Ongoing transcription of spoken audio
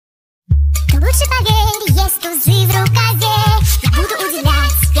Лучше поверь, есть тузы в рукаве. Я буду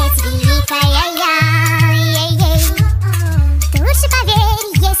удивлять, ведь великая я. Ты лучше поверь,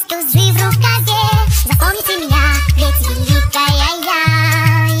 есть тузы в рукаве. Запомните меня, ведь великая я.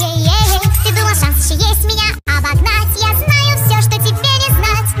 Ты думал, шанс еще есть меня обогнать. Я знаю все, что тебе не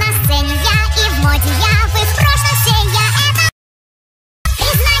знать. На сцене я и в моде я. Вы в прошлом все, я это.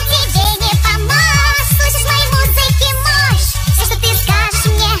 Признай, тебе не помочь. Слышишь моей музыки мощь. Все, что ты скажешь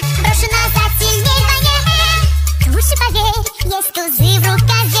мне, брошу назад сильней вдвойне. Ты лучше поверь, есть тузы в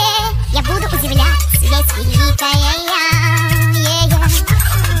рукаве. Я буду удивлять, ведь великая я.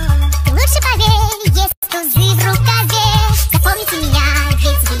 Ты лучше поверь, есть тузы в рукаве. Запомните меня,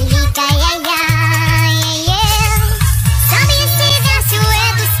 ведь великая я. Сам без тебя всю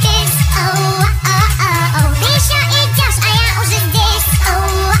эту степь. Ты еще идешь, а я уже здесь.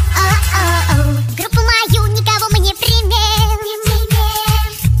 В группу мою никого мы не примем.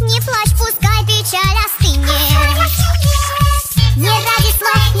 Не плачь, пускай печаль остынет. Не ради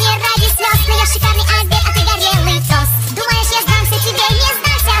слов, не ради слез, но я шикарный обед, а ты горелый тост. Думаешь, я сдамся тебе, не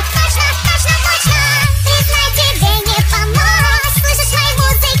сдамся. Точно, точно, точно. Признай, тебе не помочь. Слышишь моей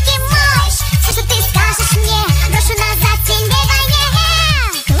музыки мощь. Все, что ты скажешь мне, брошу назад сильней вдвойне.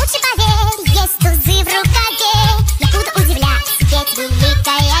 Ты лучше поверь, есть тузы в рукаве. Я буду удивлять, ведь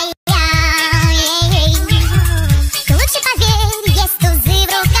великая я. Ты лучше поверь, есть тузы в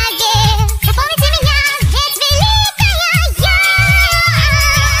рукаве. Запомните меня, ведь великая я.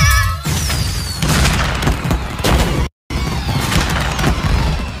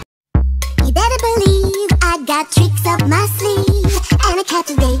 You better believe I got tricks up my sleeve, and I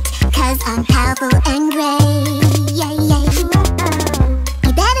captivate, cause I'm powerful and great.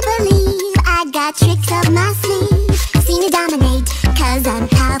 You better believe I got tricks up my sleeve. See me dominate, cause I'm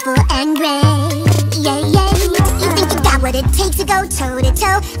powerful and great. You think you got what it takes to go toe to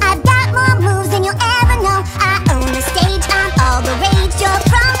toe? I've got more moves than you'll ever know. I own the stage, I'm all the rage. You're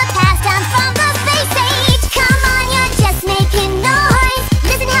from the past, I'm from the space age. Come on, you're just making noise.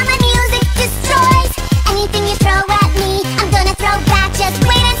 Listen how my music destroys. Anything you throw at me, I'm gonna throw back, just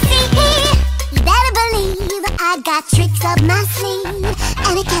wait and see. You better believe I got tricks up my sleeve,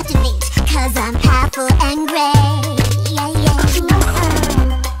 and I captivate, cause I'm powerful and great.